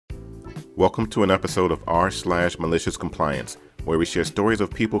Welcome to an episode of r/malicious compliance, where we share stories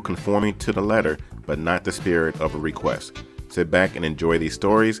of people conforming to the letter, but not the spirit of a request. Sit back and enjoy these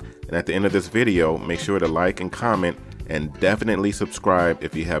stories, and at the end of this video, make sure to like and comment, and definitely subscribe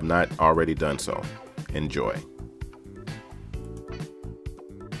if you have not already done so. Enjoy.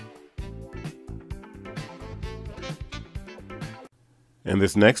 And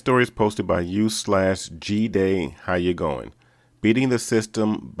this next story is posted by u/gday. How you going? Beating the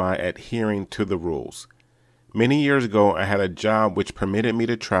system by adhering to the rules. Many years ago, I had a job which permitted me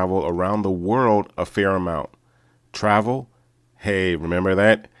to travel around the world a fair amount. Travel? Hey, remember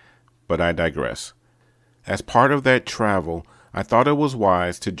that? But I digress. As part of that travel, I thought it was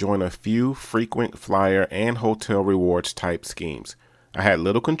wise to join a few frequent flyer and hotel rewards type schemes. I had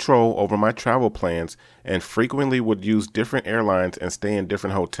little control over my travel plans and frequently would use different airlines and stay in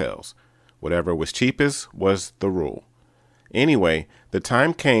different hotels. Whatever was cheapest was the rule. Anyway, the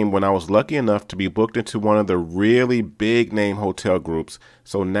time came when I was lucky enough to be booked into one of the really big name hotel groups,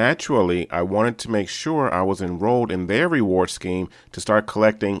 so naturally I wanted to make sure I was enrolled in their reward scheme to start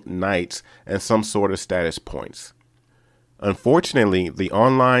collecting nights and some sort of status points. Unfortunately, the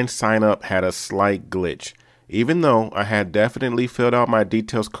online sign up had a slight glitch. Even though I had definitely filled out my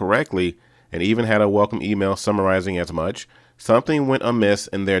details correctly and even had a welcome email summarizing as much, something went amiss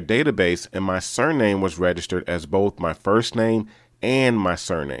in their database and my surname was registered as both my first name and my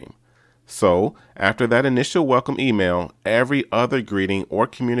surname. So, after that initial welcome email, every other greeting or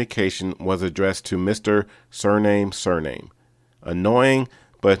communication was addressed to Mr. Surname. Annoying,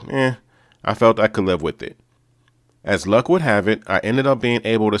 but I felt I could live with it. As luck would have it, I ended up being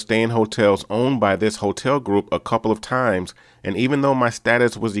able to stay in hotels owned by this hotel group a couple of times, and even though my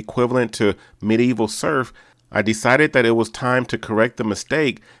status was equivalent to medieval serf, I decided that it was time to correct the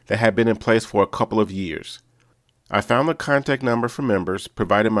mistake that had been in place for a couple of years. I found the contact number for members,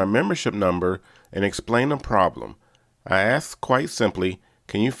 provided my membership number, and explained the problem. I asked quite simply,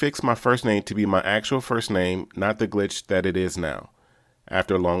 can you fix my first name to be my actual first name, not the glitch that it is now?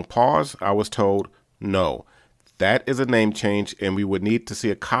 After a long pause, I was told, no. That is a name change, and we would need to see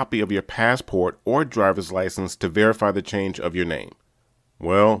a copy of your passport or driver's license to verify the change of your name.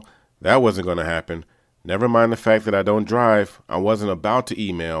 Well, that wasn't going to happen. Never mind the fact that I don't drive, I wasn't about to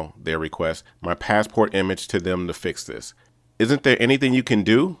email their request, my passport image to them to fix this. Isn't there anything you can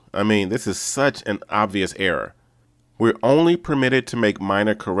do? I mean, this is such an obvious error. We're only permitted to make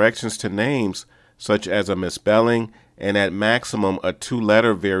minor corrections to names, such as a misspelling and at maximum a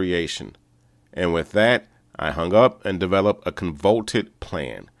 2-letter variation. And with that, I hung up and developed a convoluted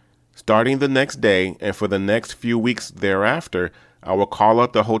plan. Starting the next day and for the next few weeks thereafter, I will call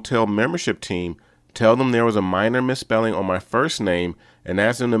up the hotel membership team, tell them there was a minor misspelling on my first name, and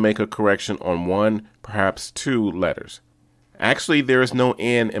ask them to make a correction on 1, perhaps 2 letters. Actually, there is no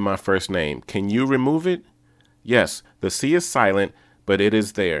N in my first name. Can you remove it? Yes, the C is silent, but it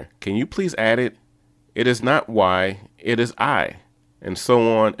is there. Can you please add it? It is not Y, it is I, and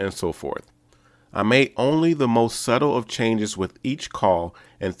so on and so forth. I made only the most subtle of changes with each call,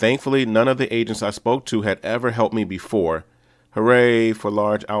 and thankfully none of the agents I spoke to had ever helped me before. Hooray for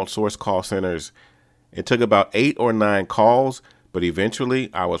large outsourced call centers. It took about 8 or 9 calls, but eventually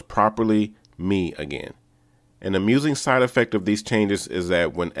I was properly me again. An amusing side effect of these changes is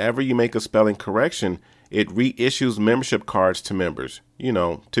that whenever you make a spelling correction, it reissues membership cards to members,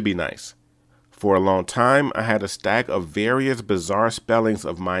 to be nice. For a long time, I had a stack of various bizarre spellings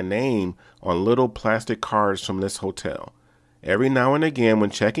of my name on little plastic cards from this hotel. Every now and again when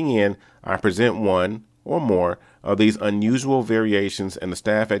checking in, I present one or more of these unusual variations and the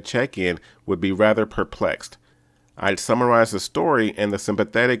staff at check-in would be rather perplexed. I'd summarize the story and the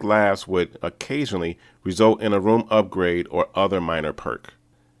sympathetic laughs would occasionally result in a room upgrade or other minor perk.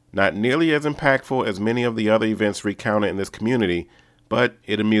 Not nearly as impactful as many of the other events recounted in this community, but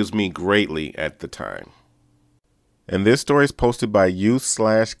it amused me greatly at the time. And this story is posted by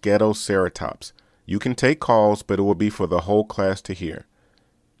u/ghettoceratops. You can take calls, but it will be for the whole class to hear.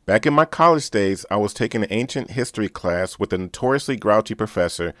 Back in my college days, I was taking an ancient history class with a notoriously grouchy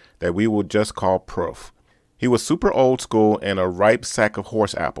professor that we will just call Prof. He was super old school and a ripe sack of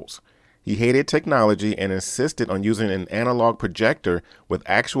horse apples. He hated technology and insisted on using an analog projector with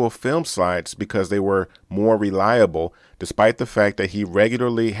actual film slides because they were more reliable, despite the fact that he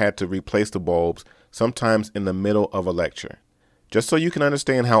regularly had to replace the bulbs, sometimes in the middle of a lecture. Just so you can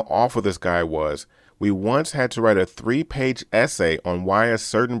understand how awful this guy was, we once had to write a 3-page essay on why a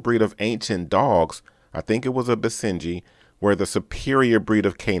certain breed of ancient dogs, I think it was a Basenji, were the superior breed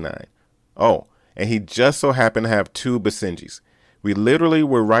of canine. Oh, and he just so happened to have 2 Basenjis. We literally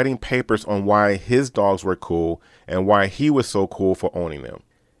were writing papers on why his dogs were cool and why he was so cool for owning them.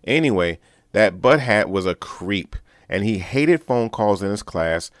 Anyway, that butthead was a creep, and he hated phone calls in his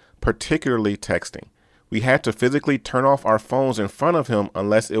class, particularly texting. We had to physically turn off our phones in front of him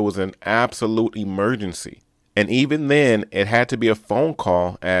unless it was an absolute emergency. And even then, it had to be a phone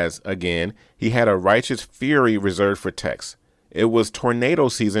call as, again, he had a righteous fury reserved for text. It was tornado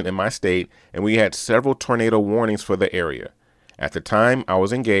season in my state, and we had several tornado warnings for the area. At the time, I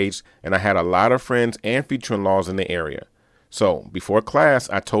was engaged, and I had a lot of friends and future-in-laws in the area. So, before class,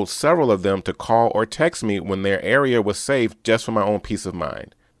 I told several of them to call or text me when their area was safe just for my own peace of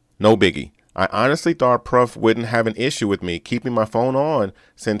mind. No biggie. I honestly thought Prof wouldn't have an issue with me keeping my phone on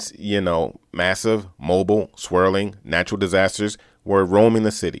since, massive, mobile, swirling, natural disasters were roaming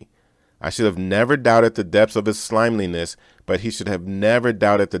the city. I should have never doubted the depths of his slimeliness, but he should have never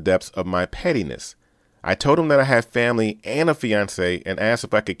doubted the depths of my pettiness. I told him that I had family and a fiance and asked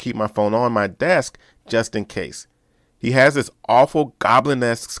if I could keep my phone on my desk just in case. He has this awful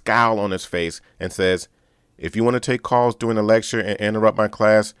goblin-esque scowl on his face and says, "If you want to take calls during the lecture and interrupt my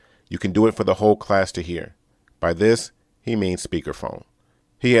class, you can do it for the whole class to hear." By this, he means speakerphone.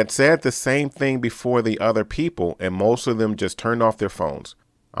 He had said the same thing before the other people, and most of them just turned off their phones.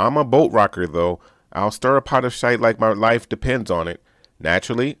 I'm a boat rocker, though. I'll stir a pot of shite like my life depends on it.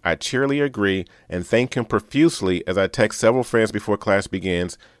 Naturally, I cheerily agree and thank him profusely as I text several friends before class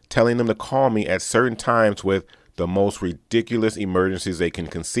begins, telling them to call me at certain times with the most ridiculous emergencies they can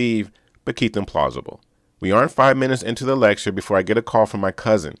conceive, but keep them plausible. We aren't 5 minutes into the lecture before I get a call from my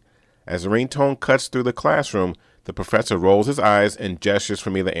cousin. As the ringtone cuts through the classroom, the professor rolls his eyes and gestures for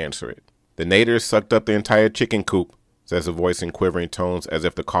me to answer it. "The naders sucked up the entire chicken coop," says a voice in quivering tones as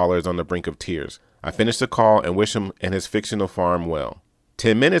if the caller is on the brink of tears. I finish the call and wish him and his fictional farm well.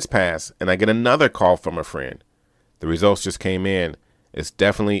 10 minutes pass and I get another call from a friend. The results just came in. It's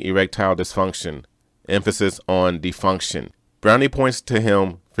definitely erectile dysfunction. Emphasis on defunction. Brownie points to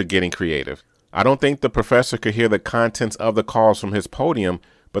him for getting creative. I don't think the professor could hear the contents of the calls from his podium,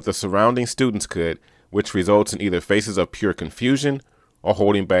 but the surrounding students could, which results in either faces of pure confusion or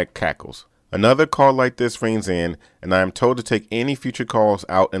holding back cackles. Another call like this rings in, and I am told to take any future calls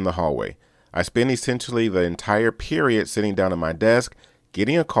out in the hallway. I spend essentially the entire period sitting down at my desk,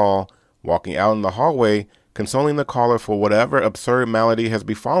 getting a call, walking out in the hallway, consoling the caller for whatever absurd malady has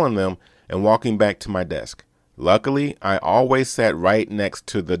befallen them, and walking back to my desk. Luckily, I always sat right next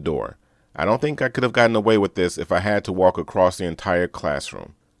to the door. I don't think I could have gotten away with this if I had to walk across the entire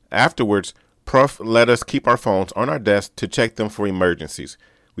classroom. Afterwards, Prof let us keep our phones on our desk to check them for emergencies.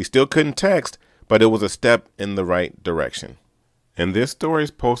 We still couldn't text, but it was a step in the right direction. And this story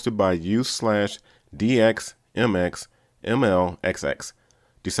is posted by u/dxmxmlxx.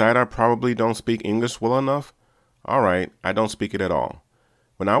 Decide I probably don't speak English well enough? Alright, I don't speak it at all.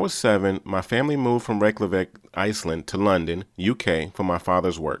 When I was 7, my family moved from Reykjavik, Iceland to London, UK for my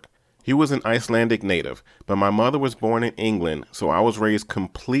father's work. He was an Icelandic native, but my mother was born in England, so I was raised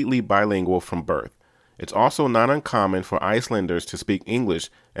completely bilingual from birth. It's also not uncommon for Icelanders to speak English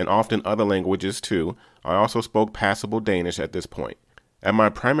and often other languages too. I also spoke passable Danish at this point. At my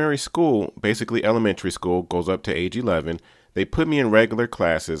primary school, basically elementary school, goes up to age 11, they put me in regular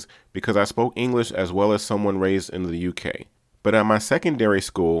classes because I spoke English as well as someone raised in the UK. But at my secondary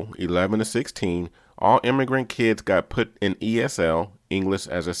school, 11 to 16, all immigrant kids got put in ESL, English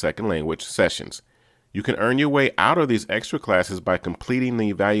as a Second Language, sessions. You can earn your way out of these extra classes by completing the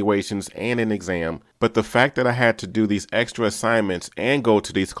evaluations and an exam, but the fact that I had to do these extra assignments and go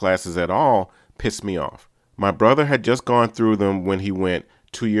to these classes at all pissed me off. My brother had just gone through them when he went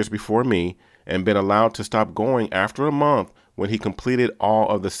 2 years before me and been allowed to stop going after a month when he completed all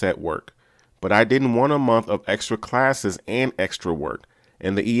of the set work. But I didn't want a month of extra classes and extra work,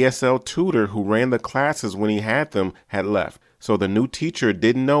 and the ESL tutor who ran the classes when he had them had left, so the new teacher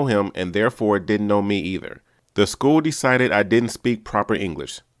didn't know him and therefore didn't know me either. The school decided I didn't speak proper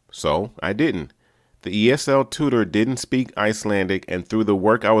English, so I didn't. The ESL tutor didn't speak Icelandic, and through the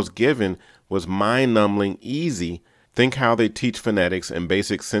work I was given was mind-numbing easy. Think how they teach phonetics and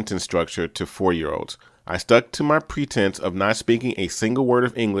basic sentence structure to 4-year-olds. I stuck to my pretense of not speaking a single word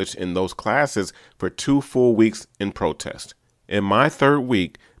of English in those classes for 2 full weeks in protest. In my 3rd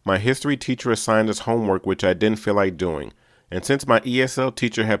week, my history teacher assigned us homework which I didn't feel like doing. And since my ESL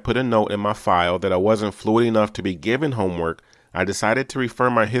teacher had put a note in my file that I wasn't fluent enough to be given homework, I decided to refer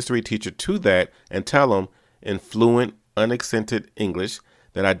my history teacher to that and tell him, in fluent, unaccented English,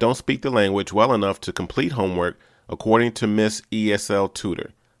 that I don't speak the language well enough to complete homework according to Miss ESL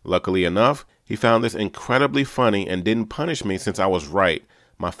tutor. Luckily enough, he found this incredibly funny and didn't punish me since I was right.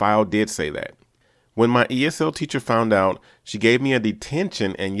 My file did say that. When my ESL teacher found out, she gave me a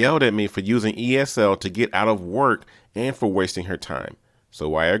detention and yelled at me for using ESL to get out of work and for wasting her time.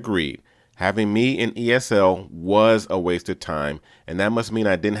 So I agreed. Having me in ESL was a waste of time, and that must mean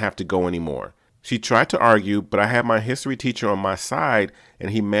I didn't have to go anymore. She tried to argue, but I had my history teacher on my side,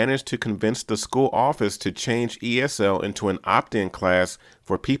 and he managed to convince the school office to change ESL into an opt-in class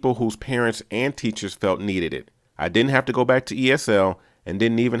for people whose parents and teachers felt needed it. I didn't have to go back to ESL and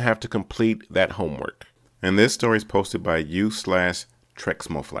didn't even have to complete that homework. And this story is posted by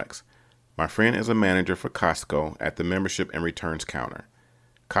u/Trexmoflex. My friend is a manager for Costco at the membership and returns counter.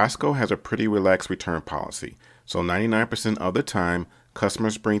 Costco has a pretty relaxed return policy, so 99% of the time,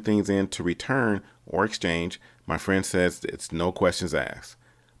 customers bring things in to return or exchange. My friend says it's no questions asked.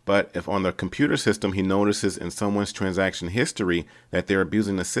 But if on the computer system he notices in someone's transaction history that they're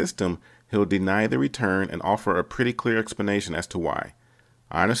abusing the system, he'll deny the return and offer a pretty clear explanation as to why.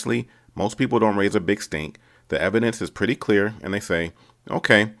 Honestly, most people don't raise a big stink. The evidence is pretty clear and they say,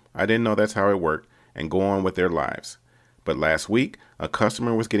 okay, I didn't know that's how it worked, and go on with their lives. But last week, a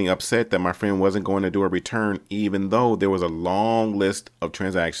customer was getting upset that my friend wasn't going to do a return, even though there was a long list of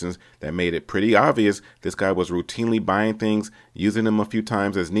transactions that made it pretty obvious this guy was routinely buying things, using them a few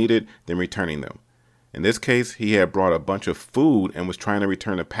times as needed, then returning them. In this case, he had brought a bunch of food and was trying to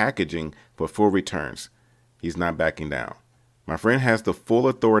return the packaging for full returns. He's not backing down. My friend has the full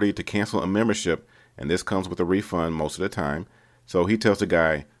authority to cancel a membership, and this comes with a refund most of the time. So he tells the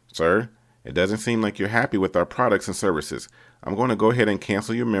guy, "Sir, it doesn't seem like you're happy with our products and services. I'm going to go ahead and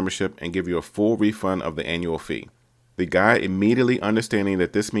cancel your membership and give you a full refund of the annual fee." The guy, immediately understanding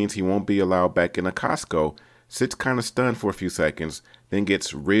that this means he won't be allowed back in a Costco, sits kind of stunned for a few seconds, then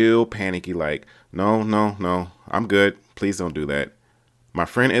gets real panicky like, no, I'm good. Please don't do that. My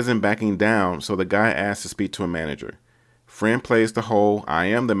friend isn't backing down, so the guy asks to speak to a manager. Friend plays the whole, I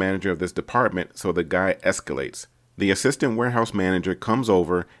am the manager of this department, so the guy escalates. The assistant warehouse manager comes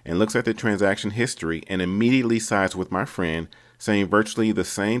over and looks at the transaction history and immediately sides with my friend, saying virtually the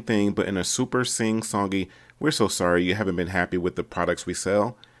same thing but in a super sing-songy, "We're so sorry you haven't been happy with the products we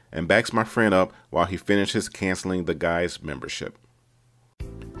sell," and backs my friend up while he finishes canceling the guy's membership.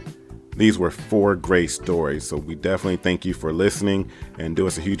 These were 4 great stories, so we definitely thank you for listening, and do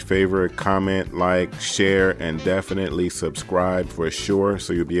us a huge favor, comment, like, share, and definitely subscribe for sure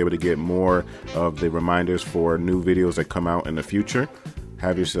so you'll be able to get more of the reminders for new videos that come out in the future.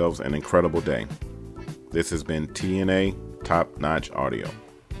 Have yourselves an incredible day. This has been TNA Top Notch Audio.